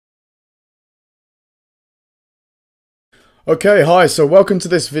Okay, hi, so welcome to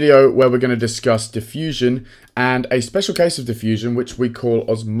this video where we're going to discuss diffusion and a special case of diffusion which we call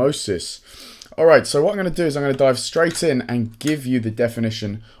osmosis. Alright, so what I'm going to do is I'm going to dive straight in and give you the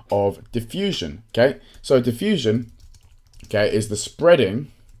definition of diffusion. Okay, so diffusion, okay, is the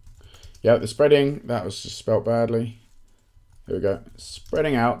spreading, that was just spelt badly, here we go,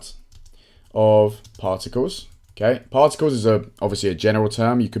 spreading out of particles. Okay, particles is obviously a general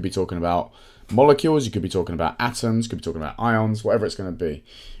term. You could be talking about molecules, you could be talking about atoms, you could be talking about ions, whatever it's going to be,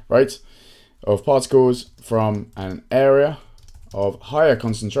 right? Of particles from an area of higher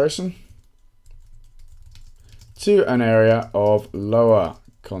concentration to an area of lower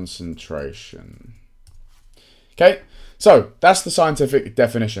concentration. Okay, so that's the scientific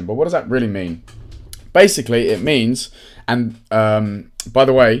definition, but what does that really mean? Basically, it means, and by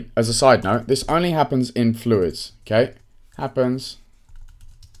the way, as a side note, this only happens in fluids, okay? Happens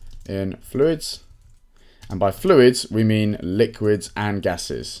in fluids, and by fluids we mean liquids and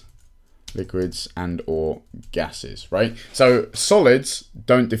gases, liquids and or gases, right? So solids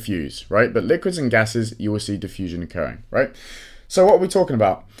don't diffuse, right? But liquids and gases, you will see diffusion occurring, right? So what are we talking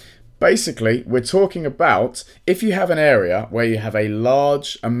about? Basically, we're talking about if you have an area where you have a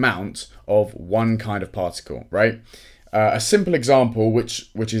large amount of one kind of particle, right? A simple example, which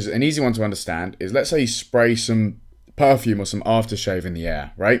is an easy one to understand, is let's say you spray some perfume or some aftershave in the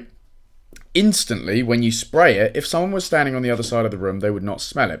air, right? Instantly, when you spray it, if someone was standing on the other side of the room, they would not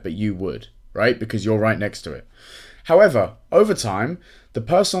smell it, but you would, right? Because you're right next to it. However, over time, the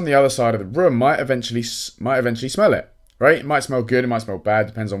person on the other side of the room might eventually smell it, right? It might smell good, it might smell bad,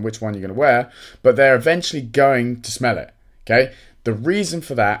 depends on which one you're going to wear, but they're eventually going to smell it, okay? The reason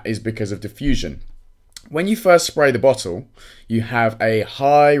for that is because of diffusion. When you first spray the bottle, you have a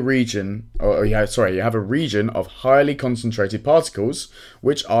region of highly concentrated particles,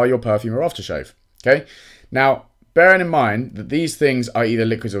 which are your perfume or aftershave. Okay. Now, bearing in mind that these things are either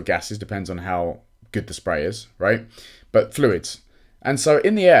liquids or gases, depends on how good the spray is, right? But fluids. And so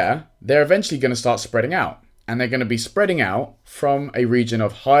in the air, they're eventually going to start spreading out. And they're going to be spreading out from a region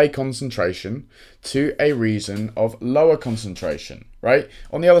of high concentration to a region of lower concentration, right?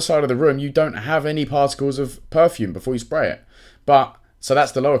 On the other side of the room, you don't have any particles of perfume before you spray it. So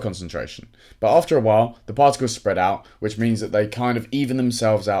that's the lower concentration. But after a while, the particles spread out, which means that they kind of even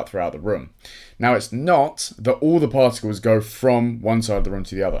themselves out throughout the room. Now, it's not that all the particles go from one side of the room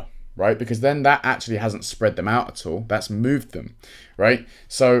to the other, right? Because then that actually hasn't spread them out at all. That's moved them, right?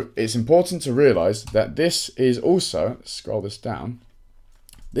 So it's important to realize that this is also, let's scroll this down,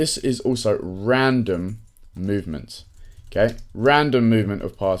 this is also random movement, okay? Random movement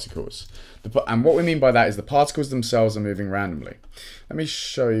of particles. And what we mean by that is the particles themselves are moving randomly. Let me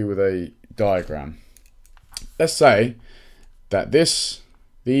show you with a diagram. Let's say that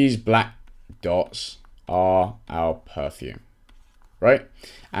these black dots are our perfume, right?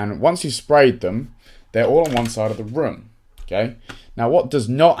 And once you've sprayed them, they're all on one side of the room, okay? Now, what does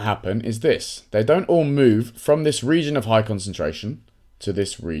not happen is this. They don't all move from this region of high concentration to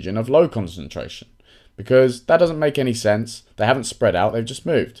this region of low concentration, because that doesn't make any sense. They haven't spread out, they've just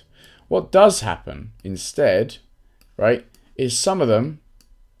moved. What does happen instead, right, is some of them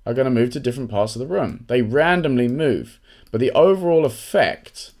are going to move to different parts of the room. They randomly move, but the overall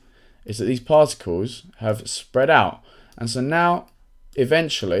effect is that these particles have spread out. And so now,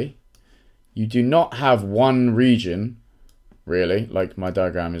 eventually, you do not have one region, really, like my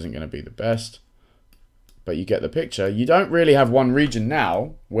diagram isn't going to be the best, but you get the picture. You don't really have one region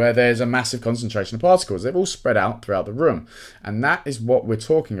now where there's a massive concentration of particles. They've all spread out throughout the room. And that is what we're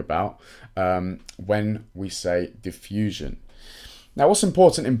talking about when we say diffusion. Now, what's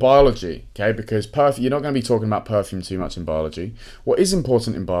important in biology, okay, because you're not going to be talking about perfume too much in biology. What is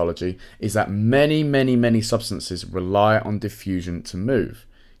important in biology is that many substances rely on diffusion to move,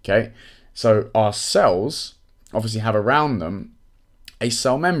 okay? So our cells obviously have around them a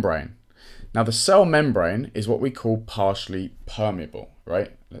cell membrane. Now, the cell membrane is what we call partially permeable,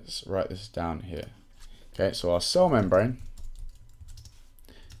 right? Let's write this down here. Okay, so our cell membrane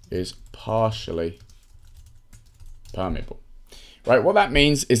is partially permeable. Right, what that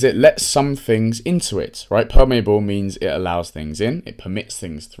means is it lets some things into it, right? Permeable means it allows things in, it permits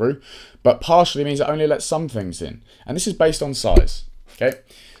things through, but partially means it only lets some things in. And this is based on size, okay?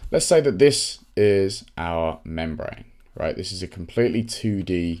 Let's say that this is our membrane, right? This is a completely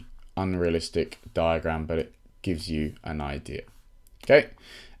 2D, unrealistic diagram, but it gives you an idea, okay?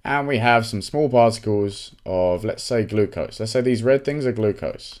 And we have some small particles of, let's say, glucose. Let's say these red things are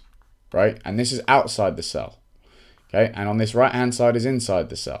glucose, right? And this is outside the cell. Okay, and on this right hand side is inside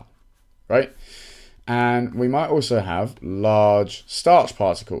the cell, right? And we might also have large starch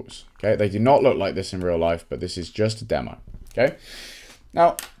particles. Okay, they do not look like this in real life, but this is just a demo. Okay,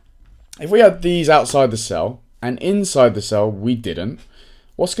 now if we had these outside the cell and inside the cell we didn't,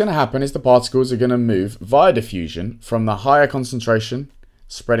 what's going to happen is the particles are going to move via diffusion from the higher concentration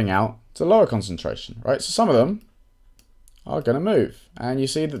spreading out to lower concentration, right? So some of them are going to move, and you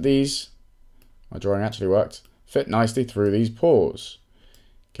see that these, my drawing actually worked, fit nicely through these pores.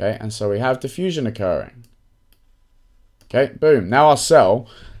 Okay, and so we have diffusion occurring. Okay, boom. Now our cell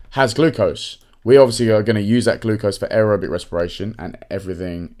has glucose. We obviously are going to use that glucose for aerobic respiration, and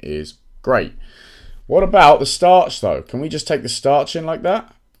everything is great. What about the starch though? Can we just take the starch in like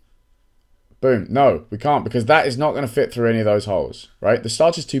that? Boom. No, we can't, because that is not going to fit through any of those holes, right? The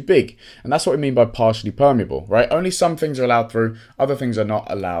starch is too big, and that's what we mean by partially permeable, right? Only some things are allowed through, other things are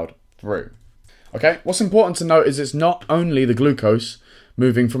not allowed through. Okay, what's important to note is it's not only the glucose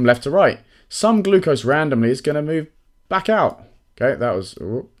moving from left to right. Some glucose randomly is going to move back out. Okay, that was,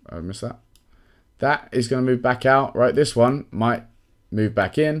 oh, I missed that. That is going to move back out, right? This one might move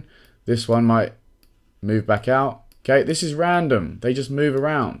back in. This one might move back out. Okay, this is random. They just move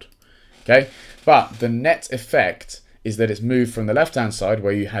around. Okay, but the net effect is that it's moved from the left-hand side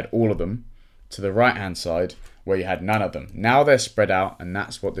where you had all of them to the right-hand side where you had none of them. Now they're spread out, and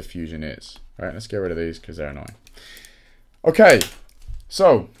that's what diffusion is. All right, let's get rid of these because they're annoying. Okay,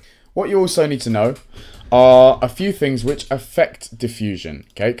 so what you also need to know are a few things which affect diffusion,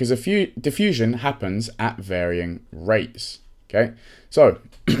 okay? Because diffusion happens at varying rates, okay? So,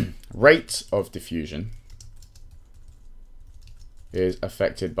 rate of diffusion is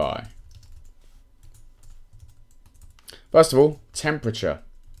affected by, first of all, temperature.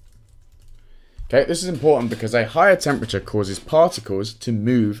 Okay, this is important because a higher temperature causes particles to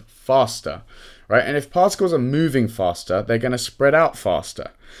move faster, right? And if particles are moving faster, they're going to spread out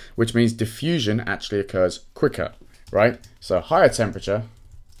faster, which means diffusion actually occurs quicker, right? So higher temperature,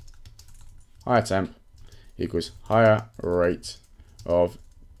 higher temp equals higher rate of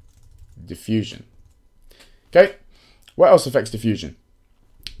diffusion. Okay, what else affects diffusion?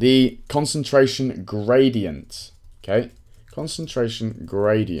 The concentration gradient, okay? Concentration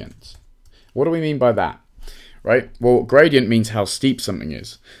gradient. What do we mean by that? Right? Well, gradient means how steep something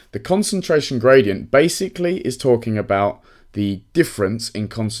is. The concentration gradient basically is talking about the difference in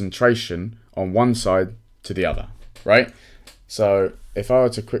concentration on one side to the other, right? So if I were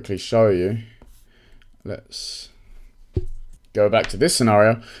to quickly show you, let's go back to this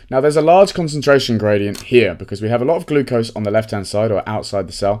scenario. Now there's a large concentration gradient here because we have a lot of glucose on the left-hand side or outside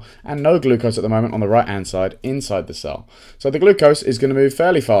the cell and no glucose at the moment on the right-hand side inside the cell. So the glucose is going to move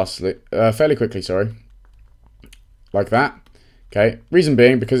fairly quickly, like that. Okay, reason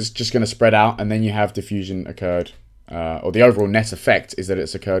being because it's just going to spread out and then you have diffusion occurred, or the overall net effect is that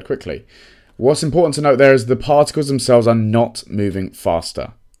it's occurred quickly. What's important to note there is the particles themselves are not moving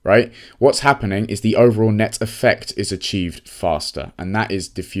faster. Right? What's happening is the overall net effect is achieved faster, and that is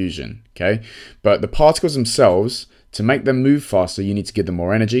diffusion, okay? But the particles themselves, to make them move faster, you need to give them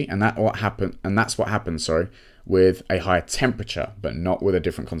more energy, and that's what happens, with a higher temperature, but not with a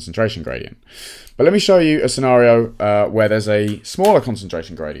different concentration gradient. But let me show you a scenario where there's a smaller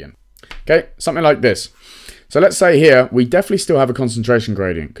concentration gradient. Okay, something like this. So let's say here, we definitely still have a concentration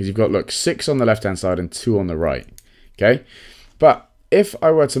gradient, because you've got, look, 6 on the left-hand side and 2 on the right, okay? But if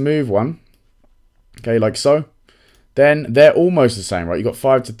I were to move one, okay, like so, then they're almost the same, right? You've got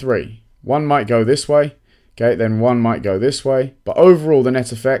 5 to 3. One might go this way, okay, then one might go this way. But overall, the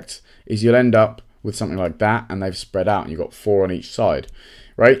net effect is you'll end up with something like that, and they've spread out, and you've got 4 on each side,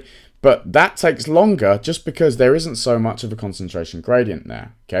 right? But that takes longer just because there isn't so much of a concentration gradient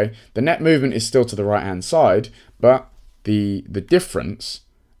there, okay? The net movement is still to the right-hand side, but the difference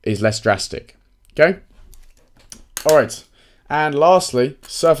is less drastic, okay? All right. And lastly,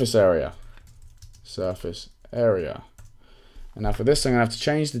 surface area. Surface area. And now for this, I'm going to have to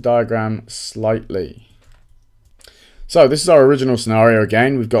change the diagram slightly. So this is our original scenario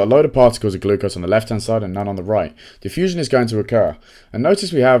again. We've got a load of particles of glucose on the left-hand side and none on the right. Diffusion is going to occur. And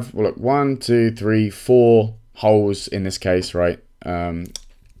notice we have, well, look, 1, 2, 3, 4 holes in this case, right?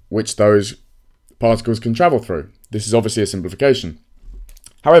 Which those particles can travel through. This is obviously a simplification.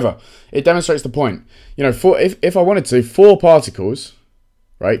 However, it demonstrates the point. You know, if I wanted to, 4 particles,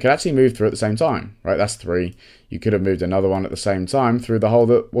 right, could actually move through at the same time, right? That's 3. You could have moved another one at the same time through the hole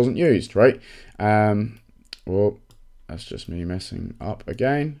that wasn't used, right? Well, that's just me messing up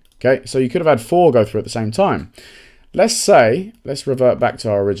again. Okay, so you could have had 4 go through at the same time. Let's revert back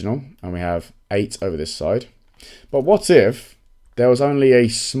to our original, and we have 8 over this side. But what if there was only a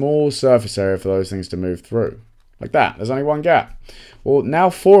small surface area for those things to move through? like that. There's only one gap. Well, now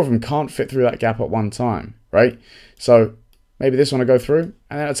 4 of them can't fit through that gap at one time, right? So maybe this one will go through,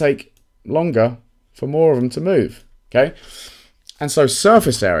 and then it'll take longer for more of them to move, okay? And so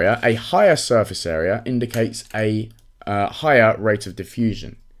surface area, a higher surface area indicates a higher rate of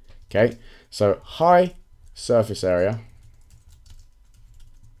diffusion, okay? So high surface area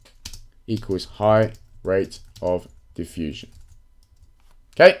equals high rate of diffusion.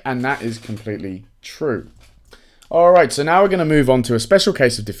 Okay, and that is completely true. All right, so now we're going to move on to a special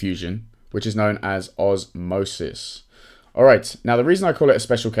case of diffusion, which is known as osmosis. All right, now the reason I call it a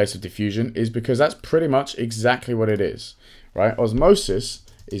special case of diffusion is because that's pretty much exactly what it is, right? Osmosis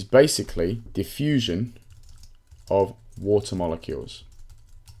is basically diffusion of water molecules.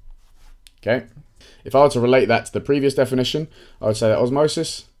 Okay, if I were to relate that to the previous definition, I would say that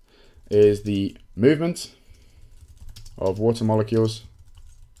osmosis is the movement of water molecules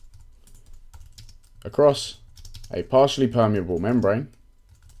across a partially permeable membrane.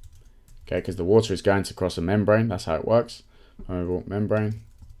 Okay, because the water is going to cross a membrane, that's how it works. Permeable membrane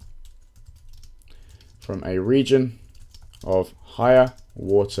from a region of higher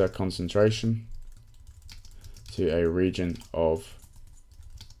water concentration to a region of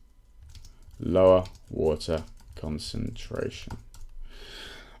lower water concentration.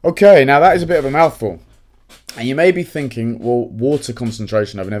 Okay, now that is a bit of a mouthful. And you may be thinking, well, water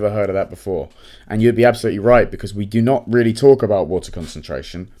concentration, I've never heard of that before. And you'd be absolutely right, because we do not really talk about water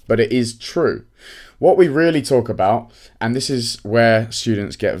concentration, but it is true. What we really talk about, and this is where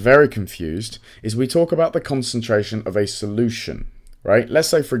students get very confused, is we talk about the concentration of a solution, right? Let's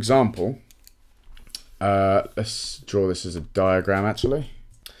say, for example, let's draw this as a diagram, actually.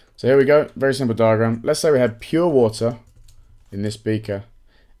 So here we go, very simple diagram. Let's say we had pure water in this beaker,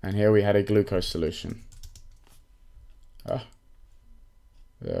 and here we had a glucose solution.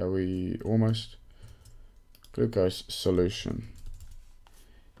 There we almost. Glucose solution.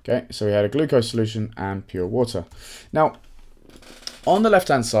 Okay, so we had a glucose solution and pure water. Now, on the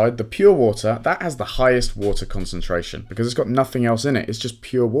left-hand side, the pure water, that has the highest water concentration because it's got nothing else in it. It's just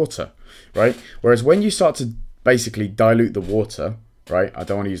pure water, right? Whereas when you start to basically dilute the water, right? I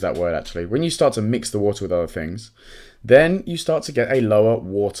don't want to use that word actually. When you start to mix the water with other things, then you start to get a lower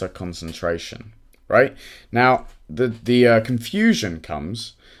water concentration, right? Now, the confusion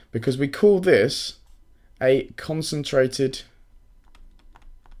comes because we call this a concentrated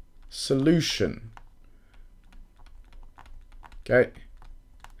solution. Okay.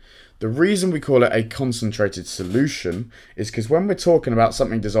 The reason we call it a concentrated solution is because when we're talking about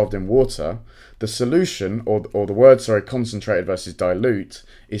something dissolved in water, the solution, or the word, sorry, concentrated versus dilute,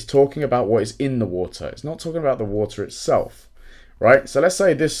 is talking about what is in the water. It's not talking about the water itself, right? So let's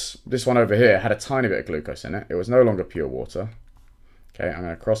say this one over here had a tiny bit of glucose in it. It was no longer pure water. Okay, I'm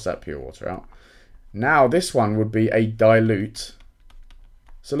going to cross that pure water out. Now this one would be a dilute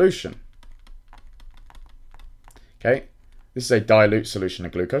solution. Okay, this is a dilute solution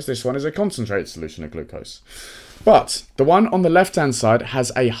of glucose. This one is a concentrated solution of glucose. But the one on the left-hand side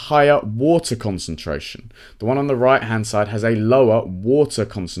has a higher water concentration. The one on the right-hand side has a lower water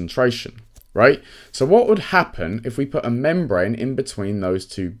concentration, right? So what would happen if we put a membrane in between those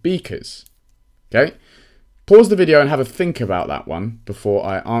two beakers? Okay, pause the video and have a think about that one before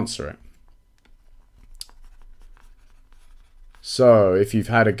I answer it. So if you've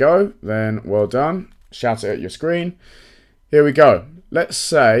had a go, then well done. Shout it at your screen. Here we go. Let's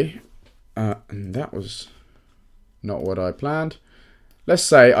say, and that was not what I planned. Let's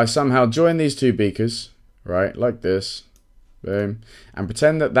say I somehow join these two beakers, right, like this, boom, and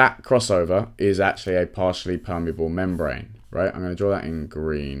pretend that that crossover is actually a partially permeable membrane, right? I'm going to draw that in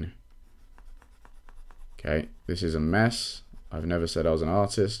green. Okay, this is a mess. I've never said I was an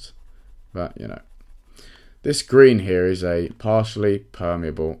artist, but you know. This green here is a partially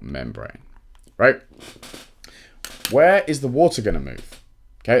permeable membrane, right? Where is the water going to move?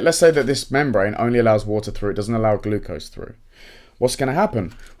 Okay, let's say that this membrane only allows water through. It doesn't allow glucose through. What's going to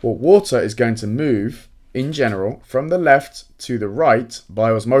happen? Well, water is going to move, in general, from the left to the right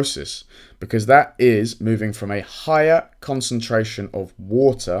by osmosis, because that is moving from a higher concentration of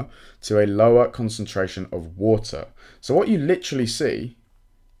water to a lower concentration of water. So what you literally see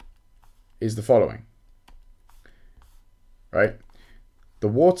is the following. Right? The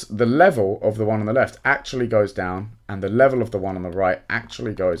level of the one on the left actually goes down and the level of the one on the right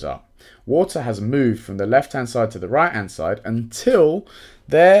actually goes up. Water has moved from the left-hand side to the right-hand side until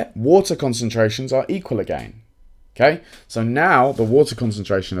their water concentrations are equal again. Okay? So now the water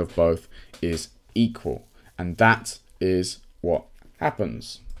concentration of both is equal, and that is what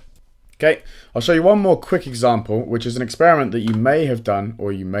happens. Okay? I'll show you one more quick example, which is an experiment that you may have done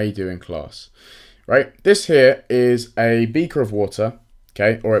or you may do in class. right? This here is a beaker of water,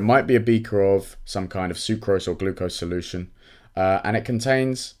 okay? Or it might be a beaker of some kind of sucrose or glucose solution, and it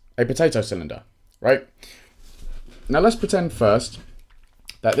contains a potato cylinder, right? Now let's pretend first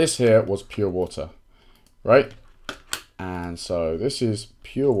that this here was pure water, right? And so this is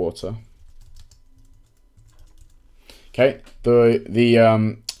pure water. Okay,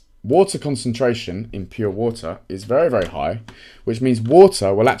 the water concentration in pure water is very, very high, which means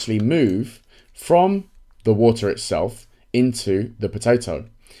water will actually move from the water itself into the potato,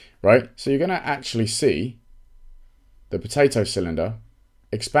 right? So you're going to actually see the potato cylinder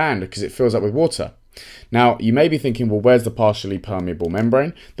expand because it fills up with water. Now, you may be thinking, well, where's the partially permeable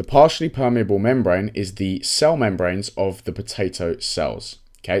membrane? The partially permeable membrane is the cell membranes of the potato cells.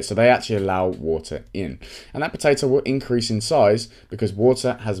 Okay, so they actually allow water in. And that potato will increase in size because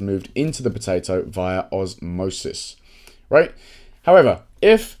water has moved into the potato via osmosis, right? However,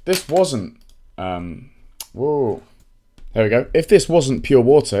 if this wasn't, whoa, there we go. If this wasn't pure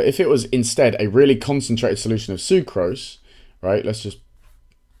water, if it was instead a really concentrated solution of sucrose, right? Let's just,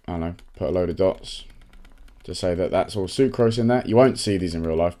 I don't know, put a load of dots to say that that's all sucrose in there. You won't see these in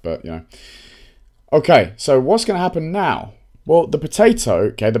real life, but you know. Okay, so what's going to happen now? Well, the potato,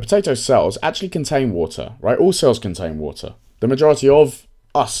 okay, the potato cells actually contain water, right? All cells contain water. The majority of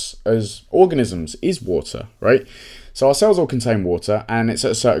us as organisms is water, right? So our cells all contain water and it's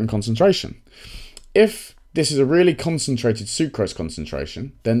at a certain concentration. If this is a really concentrated sucrose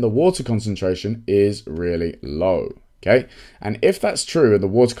concentration, then the water concentration is really low, okay? And if that's true and the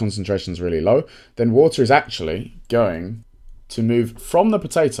water concentration is really low, then water is actually going to move from the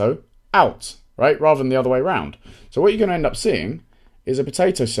potato out, right? Rather than the other way around. So what you're going to end up seeing is a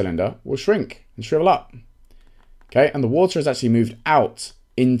potato cylinder will shrink and shrivel up, okay? And the water has actually moved out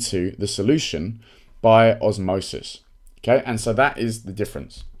into the solution by osmosis, okay? And so that is the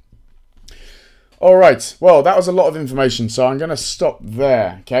difference. All right, well, that was a lot of information, so I'm going to stop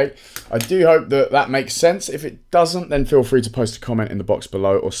there, okay? I do hope that that makes sense. If it doesn't, then feel free to post a comment in the box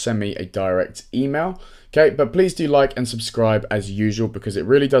below or send me a direct email, okay? But please do like and subscribe as usual because it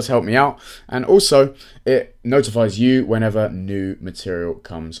really does help me out. And also, it notifies you whenever new material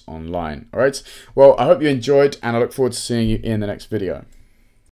comes online, all right? Well, I hope you enjoyed, and I look forward to seeing you in the next video.